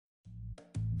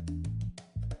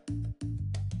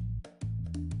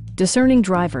discerning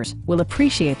drivers will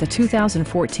appreciate the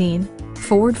 2014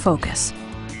 Ford Focus.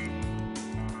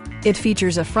 It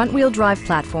features a front-wheel drive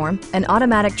platform, an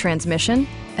automatic transmission,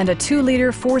 and a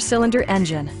 2-liter 4-cylinder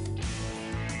engine.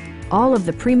 All of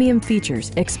the premium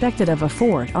features expected of a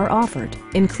Ford are offered,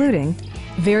 including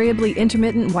variably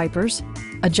intermittent wipers,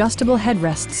 adjustable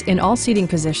headrests in all seating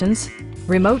positions,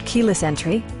 remote keyless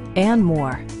entry, and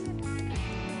more.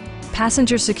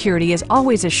 Passenger security is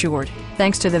always assured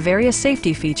thanks to the various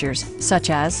safety features such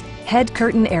as head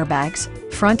curtain airbags,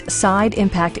 front side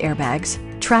impact airbags,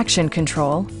 traction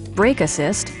control, brake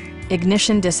assist,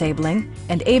 ignition disabling,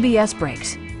 and ABS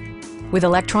brakes. With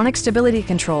electronic stability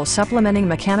control supplementing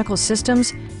mechanical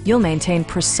systems, you'll maintain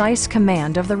precise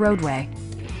command of the roadway.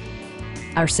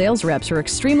 Our sales reps are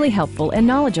extremely helpful and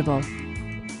knowledgeable.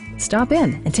 Stop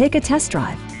in and take a test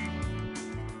drive.